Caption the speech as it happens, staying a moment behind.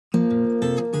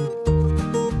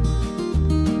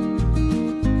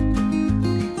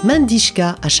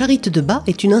Mendixka à Charritte-de-Bas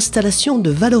est une installation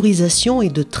de valorisation et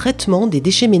de traitement des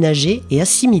déchets ménagers et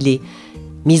assimilés,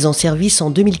 mise en service en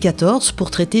 2014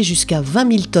 pour traiter jusqu'à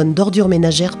 20 000 tonnes d'ordures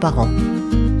ménagères par an.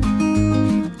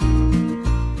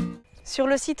 Sur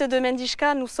le site de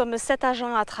Mendixka, nous sommes 7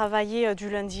 agents à travailler du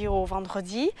lundi au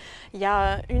vendredi. Il y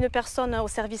a une personne au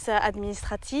service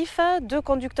administratif, 2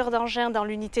 conducteurs d'engins dans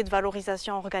l'unité de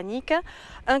valorisation organique,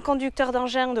 un conducteur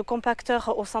d'engin de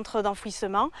compacteur au centre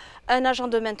d'enfouissement, un agent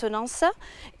de maintenance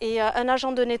et un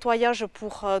agent de nettoyage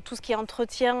pour tout ce qui est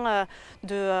entretien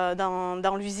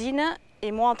dans l'usine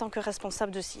et moi en tant que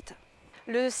responsable de site.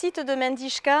 Le site de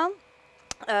Mendixka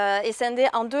est scindé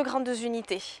en 2 grandes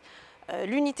unités.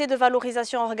 L'unité de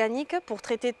valorisation organique pour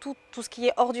traiter tout ce qui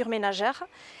est ordures ménagères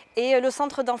et le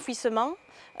centre d'enfouissement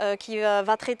qui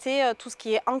va traiter tout ce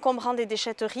qui est encombrant des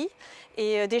déchetteries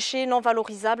et déchets non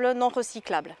valorisables, non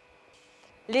recyclables.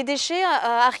 Les déchets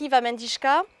arrivent à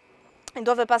Mendixka, ils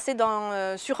doivent passer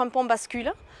sur un pont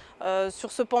bascule.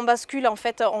 Sur ce pont bascule, en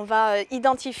fait, on va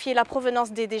identifier la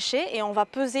provenance des déchets et on va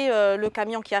peser le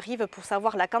camion qui arrive pour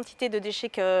savoir la quantité de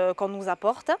déchets qu'on nous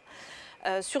apporte.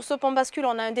 Sur ce pont bascule,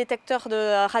 on a un détecteur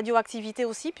de radioactivité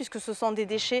aussi, puisque ce sont des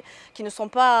déchets qui ne sont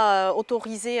pas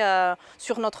autorisés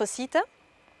sur notre site.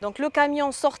 Donc le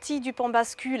camion sorti du pont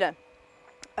bascule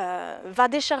va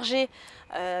décharger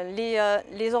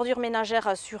les ordures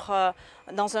ménagères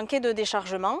dans un quai de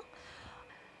déchargement.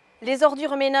 Les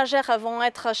ordures ménagères vont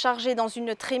être chargées dans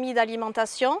une trémie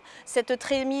d'alimentation. Cette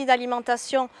trémie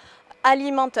d'alimentation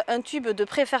alimente un tube de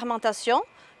préfermentation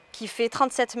qui fait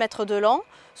 37 mètres de long.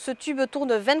 Ce tube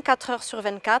tourne 24 heures sur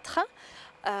 24.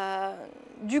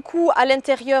 Du coup, à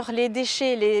l'intérieur, les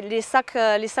déchets, les sacs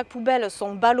poubelles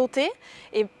sont ballottés.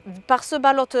 Et par ce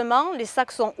ballottement, les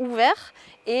sacs sont ouverts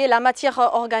et la matière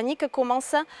organique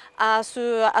commence à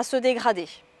se dégrader.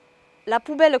 La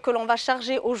poubelle que l'on va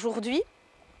charger aujourd'hui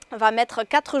va mettre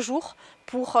 4 jours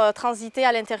pour transiter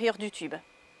à l'intérieur du tube.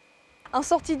 En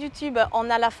sortie du tube, on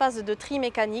a la phase de tri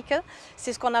mécanique,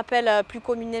 c'est ce qu'on appelle plus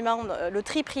communément le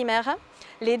tri primaire.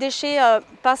 Les déchets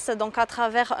passent donc à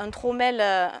travers un trommel,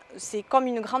 c'est comme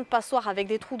une grande passoire avec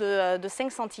des trous de 5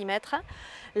 cm.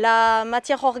 La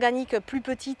matière organique plus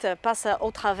petite passe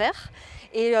au travers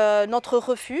et notre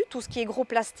refus, tout ce qui est gros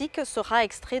plastique, sera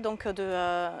extrait donc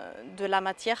de la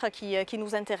matière qui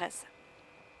nous intéresse.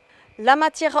 La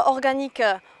matière organique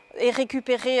est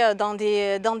récupérée dans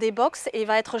des box et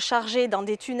va être chargée dans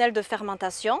des tunnels de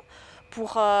fermentation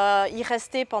pour y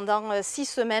rester pendant 6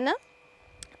 semaines.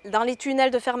 Dans les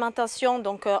tunnels de fermentation,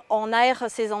 donc, on aère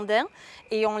ces andins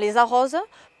et on les arrose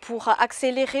pour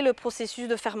accélérer le processus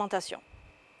de fermentation.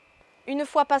 Une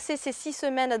fois passées ces 6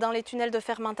 semaines dans les tunnels de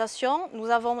fermentation, nous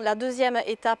avons la deuxième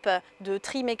étape de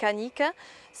tri mécanique.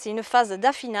 C'est une phase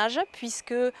d'affinage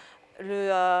puisque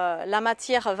la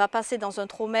matière va passer dans un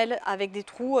trommel avec des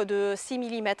trous de 6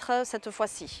 mm cette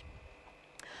fois-ci.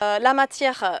 La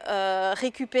matière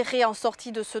récupérée en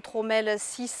sortie de ce trommel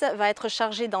 6 va être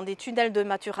chargée dans des tunnels de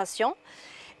maturation.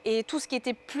 Et tout ce qui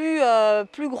était plus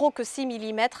gros que 6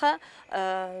 mm,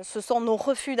 ce sont nos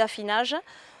refus d'affinage.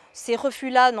 Ces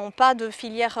refus-là n'ont pas de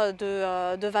filière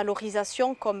de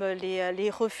valorisation comme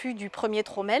les refus du premier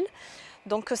trommel.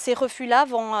 Donc ces refus-là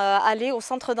vont aller au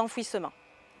centre d'enfouissement.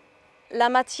 La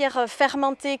matière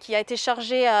fermentée qui a été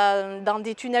chargée dans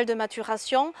des tunnels de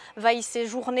maturation va y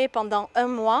séjourner pendant 1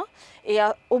 mois et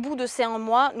au bout de ces 1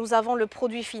 mois, nous avons le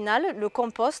produit final, le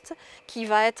compost, qui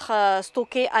va être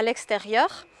stocké à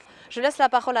l'extérieur. Je laisse la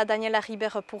parole à Daniel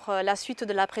Ribert pour la suite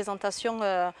de la présentation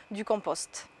du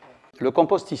compost. Le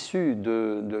compost issu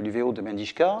de l'UVO de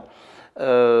Mendixka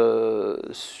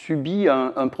subit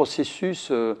un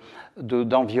processus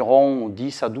d'environ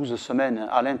 10 à 12 semaines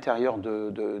à l'intérieur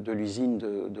de l'usine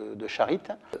de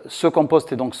Charritte. Ce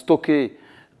compost est donc stocké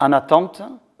en attente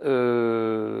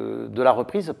de la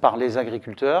reprise par les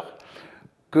agriculteurs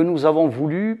que nous avons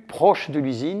voulu proche de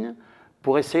l'usine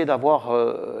pour essayer d'avoir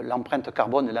l'empreinte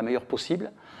carbone la meilleure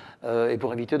possible et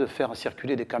pour éviter de faire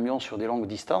circuler des camions sur des longues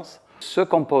distances. Ce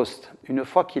compost, une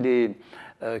fois qu'il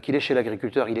est chez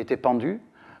l'agriculteur, il est épandu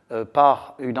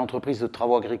par une entreprise de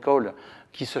travaux agricoles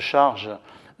qui se charge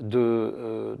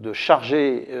de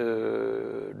charger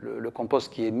le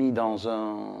compost qui est mis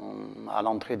à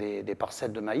l'entrée des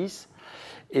parcelles de maïs,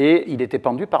 et il est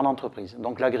épandu par l'entreprise.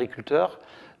 Donc l'agriculteur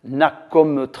n'a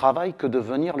comme travail que de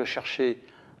venir le chercher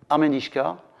à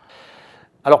Mendixka.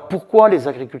 Alors pourquoi les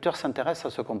agriculteurs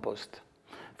s'intéressent à ce compost?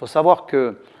 Il faut savoir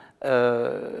que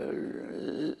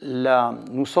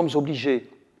nous sommes obligés,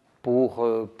 pour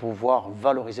pouvoir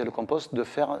valoriser le compost, de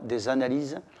faire des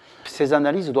analyses. Ces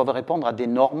analyses doivent répondre à des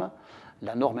normes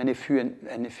la norme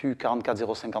NFU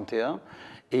 44051,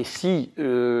 et si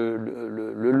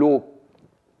le lot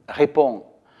répond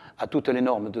à toutes les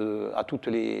normes,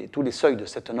 tous les seuils de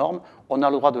cette norme, on a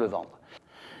le droit de le vendre.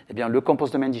 Eh bien, le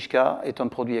compost de Mendixka est un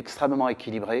produit extrêmement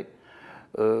équilibré.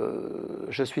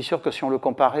 Je suis sûr que si on le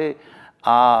comparait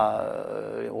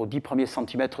aux 10 premiers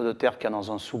centimètres de terre qu'il y a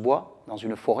dans un sous-bois, dans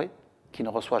une forêt, qui ne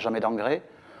reçoit jamais d'engrais,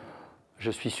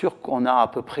 je suis sûr qu'on a à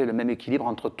peu près le même équilibre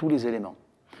entre tous les éléments.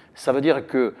 Ça veut dire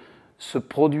que ce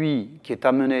produit qui est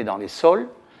amené dans les sols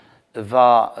ne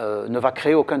va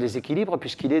créer aucun déséquilibre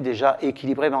puisqu'il est déjà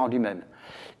équilibré en lui-même.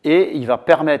 Et il va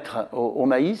permettre au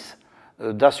maïs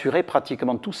d'assurer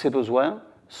pratiquement tous ses besoins,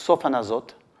 sauf en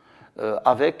azote,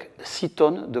 avec 6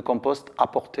 tonnes de compost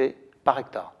apportées par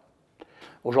hectare.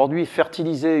 Aujourd'hui,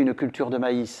 fertiliser une culture de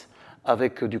maïs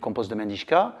avec du compost de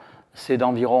Mendixka, c'est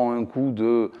d'environ un coût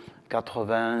de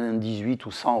 98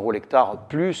 ou 100 € l'hectare,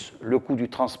 plus le coût du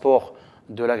transport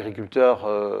de l'agriculteur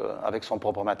avec son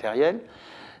propre matériel,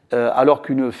 alors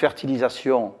qu'une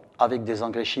fertilisation avec des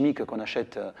engrais chimiques qu'on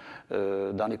achète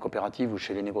dans les coopératives ou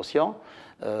chez les négociants,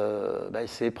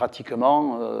 c'est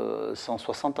pratiquement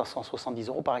 160 à 170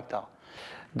 € par hectare.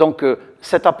 Donc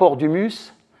cet apport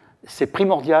d'humus, c'est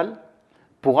primordial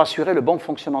pour assurer le bon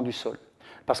fonctionnement du sol.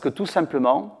 Parce que tout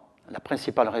simplement, la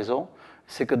principale raison,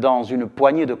 c'est que dans une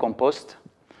poignée de compost,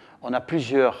 on a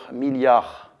plusieurs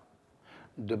milliards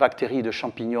de bactéries, de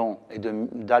champignons et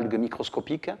d'algues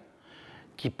microscopiques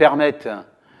qui permettent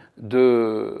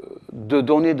de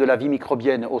donner de la vie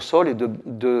microbienne au sol et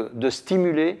de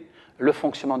stimuler le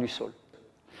fonctionnement du sol.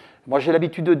 Moi, j'ai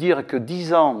l'habitude de dire que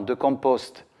 10 ans de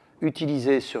compost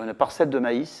utilisé sur une parcelle de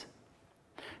maïs,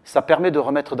 ça permet de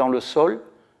remettre dans le sol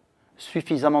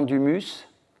suffisamment d'humus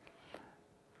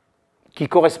qui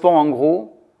correspond en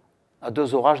gros à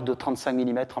 2 orages de 35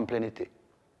 mm en plein été.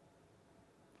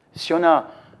 Si on a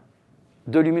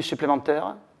de l'humus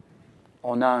supplémentaire,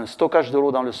 on a un stockage de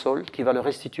l'eau dans le sol qui va le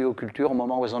restituer aux cultures au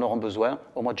moment où elles en auront besoin,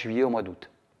 au mois de juillet, au mois d'août.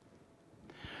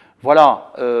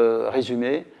 Voilà,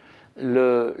 résumé,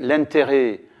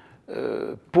 l'intérêt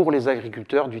pour les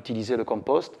agriculteurs d'utiliser le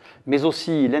compost, mais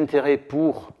aussi l'intérêt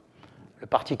pour le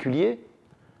particulier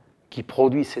qui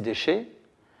produit ces déchets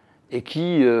et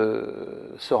qui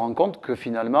se rend compte que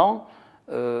finalement,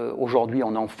 aujourd'hui,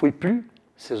 on n'enfouit plus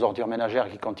ces ordures ménagères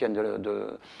qui contiennent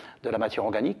de la matière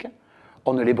organique.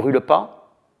 On ne les brûle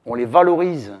pas, on les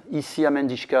valorise ici à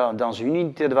Mendixka dans une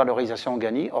unité de valorisation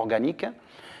organique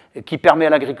qui permet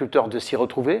à l'agriculteur de s'y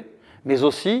retrouver, mais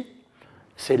aussi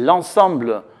c'est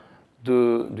l'ensemble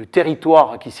du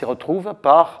territoire qui s'y retrouve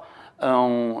par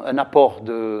un apport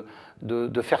de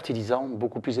fertilisants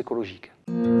beaucoup plus écologique.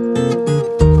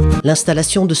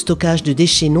 L'installation de stockage de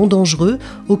déchets non dangereux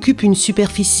occupe une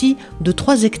superficie de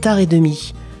 3,5 hectares.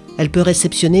 Elle peut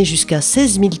réceptionner jusqu'à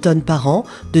 16 000 tonnes par an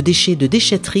de déchets de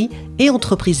déchetterie et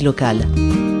entreprises locales.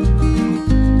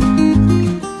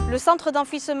 Le centre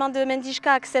d'enfouissement de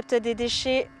Mendixka accepte des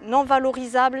déchets non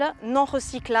valorisables, non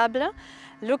recyclables.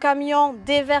 Le camion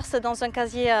déverse dans un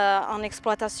casier en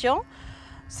exploitation.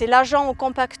 C'est l'agent au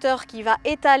compacteur qui va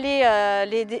étaler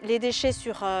les déchets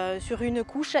sur une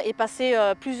couche et passer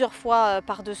plusieurs fois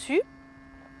par-dessus.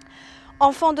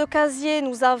 En fond de casier,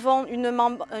 nous avons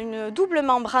une double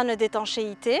membrane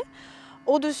d'étanchéité.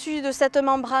 Au-dessus de cette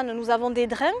membrane, nous avons des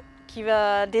drains qui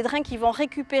vont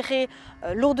récupérer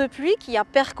l'eau de pluie qui a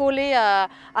percolé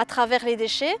à travers les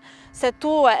déchets. Cette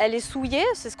eau, elle est souillée,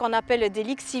 c'est ce qu'on appelle des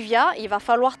lixivias. Il va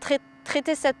falloir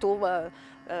traiter cette eau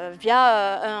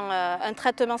via un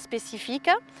traitement spécifique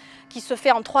qui se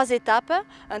fait en 3 étapes.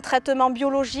 Un traitement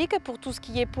biologique pour tout ce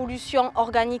qui est pollution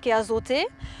organique et azotée.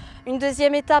 Une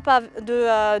deuxième étape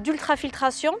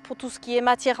d'ultrafiltration pour tout ce qui est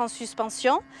matière en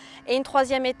suspension. Et une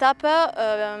troisième étape,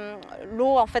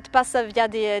 l'eau en fait passe via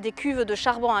des cuves de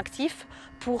charbon actif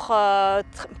pour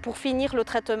finir le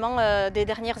traitement des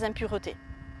dernières impuretés.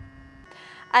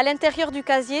 À l'intérieur du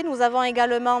casier, nous avons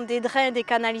également des drains et des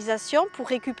canalisations pour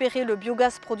récupérer le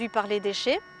biogaz produit par les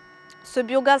déchets. Ce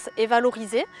biogaz est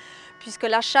valorisé puisque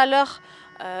la chaleur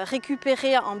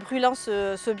récupérée en brûlant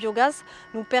ce biogaz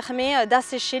nous permet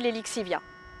d'assécher les lixivias.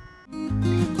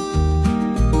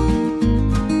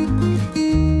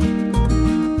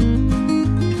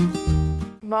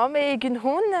 Egun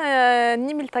hon,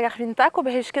 ni miltagarvintako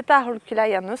behesketa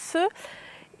holkilajanus.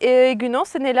 Eguno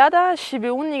zenelada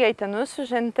Xiberun igaitanus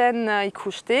jenten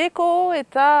ikusteko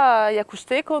eta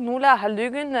jakusteko nula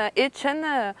haldugun etxen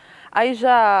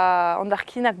aija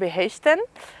ondarkinak beheisten.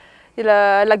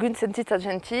 Lagun sentitza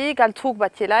genti, galtuk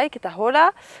batielaik eta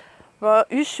hola.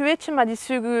 Usuetxe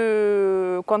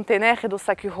madizugu kontener edo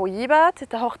zaku hoi bat,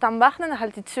 eta hortan barnen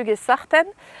ahaltitzugu ezarten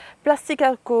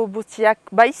plastikako botiak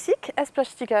baizik, ez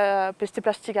beste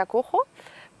plastikako jo,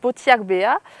 botiak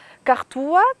bea,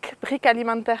 kartuak, brik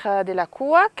alimenter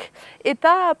delakoak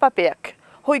eta papeak.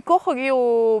 Hoiko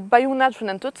geho baiunat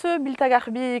junen tutzu,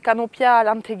 biltagarbi kanopia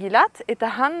lantegilat,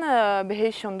 eta han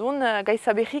beheixion duen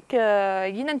gaiza berrik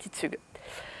eginen titzugu.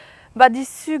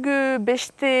 Badizugu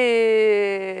beste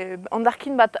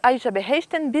ondarkin bat aiza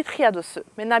beheisten bitria duzu.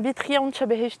 Mena bitria untsa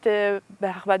beheiste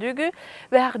behar badugu,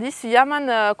 behar dizu jaman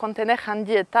kontener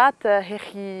handietat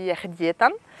herri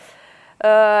erdietan.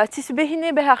 Zizu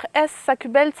behine behar ez zaku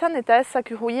beltzan eta ez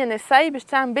zaku hoien ezai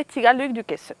bestean beti galduik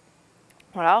dukezu.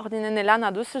 Ordinen elan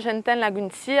aduzu jenten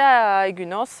laguntzia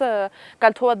egunoz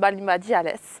galtro bat balin badi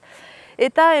alez.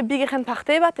 Eta bigeren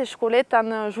parte bat eskoletan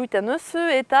juiten duzu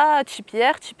eta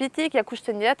txipitik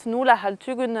jakusten diet nula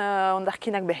haltugun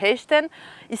ondarkinak beheisten,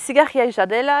 izigarria iza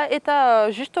dela eta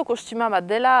justo kostima bat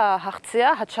dela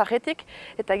hartzea, hatxarretik,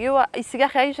 eta geho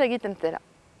izigarria iza egiten dela.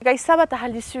 Gaiza bat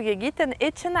ahaldizug egiten,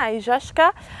 etxena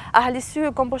aizaska ahaldizug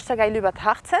kompostagailu bat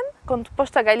hartzen.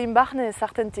 Kompostagailin barne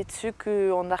ezarten titzuk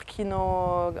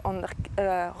organiko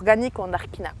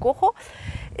ondarkinako jo.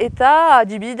 Eta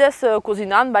adibidez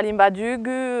kozinan balin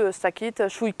badugu,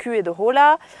 suiku edo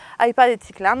hola,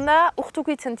 aipadetik landa,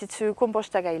 urtuko itzen titzu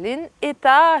kompostagailin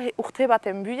eta urte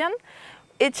baten buian,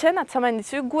 etxen atzamen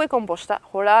dizu gue komposta.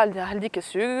 Hola aldik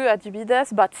ezu,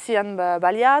 adibidez batzian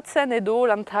baliatzen edo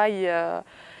lantai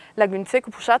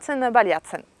laguntzeko pusatzen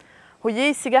baliatzen. Hoie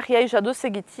izigarria izaduz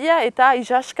egitia eta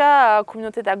izaska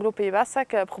komunitatea aglo Pays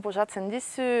Basque proposatzen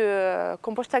dizu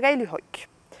kompostagailu hoik.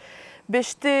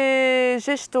 Beste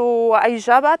gesto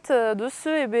aiza bat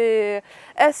duzu, ebe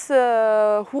ez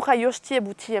hurra jostie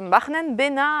butien barnen,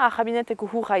 bena arrabineteko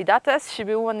hurra idatez,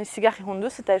 Xibeuan izigarri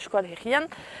honduz eta eskoal herrian.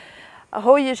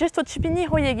 Hoi gesto txipini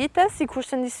hoi egitez,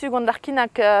 ikusten dizu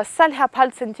ondarkinak salha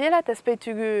paltzen tiela eta ez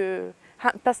behitugu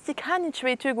plastik hanitz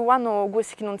behitugu wano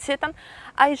guezik nontzietan,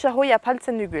 aiza hoi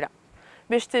apaltzen dugula.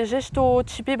 Beste gesto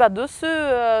txipi bat duzu,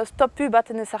 stopu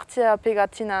baten ezartzea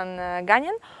pegatinan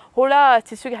gainen, hola ez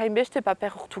dizuk hainbeste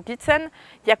paper urtukitzen,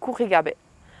 jakurri gabe.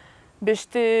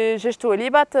 Beste gesto heli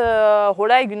bat,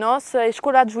 hola egunoz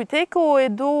eskolat juiteko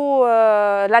edo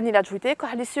lanilat juiteko,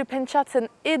 halizu pentsatzen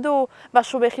edo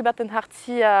baso berri baten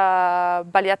hartzia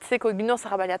baliatzeko, egunoz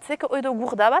baliatzeko, edo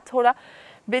gurda bat, hola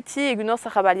beti egunoz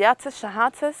baliatzez,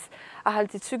 sahatzez,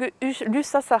 ahaltitzugu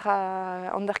lusaz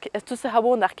ez duzu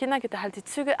habo ondarkinak eta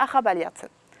ahaltitzugu baliatzen.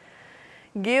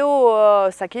 Geho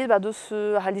zakit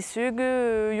baduzu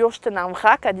ahalizugu josten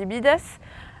anbrak adibidez,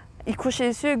 ikusi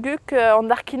dizu guk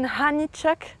ondarkin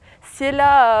hanitzak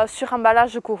ziela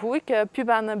surambalazeko huik,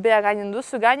 puban beha gainen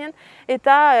duzu gainen,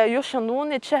 eta josten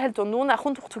duen, etxe helton duen,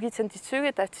 ahunt urtukitzen titzugu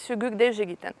eta titzugu guk deus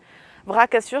egiten.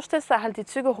 Brak ez jostez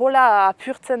ahaltitzugu hola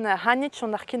apurtzen hanitz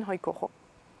ondarkin hoiko.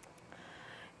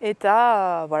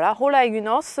 Eta hola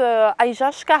egunoz,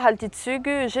 aizaska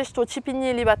ahaltitzugu gesto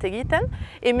txipineli bat egiten,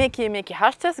 emeki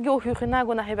hastez, geho hurrena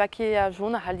gona hebaki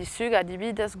juna ahaltitzugu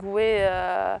adibidez gue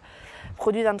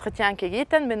produit d'entretienk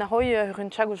egiten, bena hoi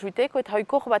hurrentxago juiteko eta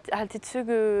hoiko bat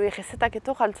ahaltitzugu errezetak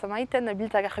eto jaltzamaiten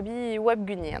biltagarbi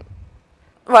webgunean.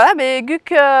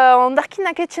 Guk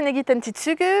ondarkinak etxen egiten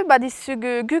titzugu,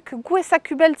 badizugu guk gu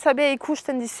ezaku beltzabe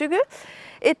ikusten dizugu,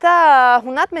 eta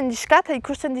hunat Mendixka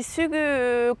ikusten dizugu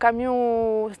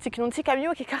zikinontzi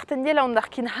kamioak ekarten dela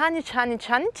ondarkin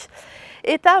hanitz,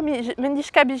 eta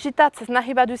Mendixka bizitatzez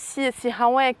nahi baduzi ezi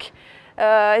hauek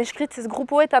eskritzez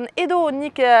grupoetan edo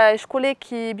nik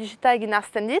eskoleki bizita egin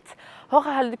azten dit, hor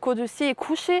ahalko duzi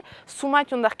ikusi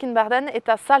sumait ondarkin barden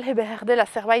eta salhe behar dela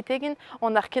zerbait egin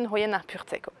ondarkin hoien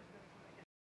apurtzeko.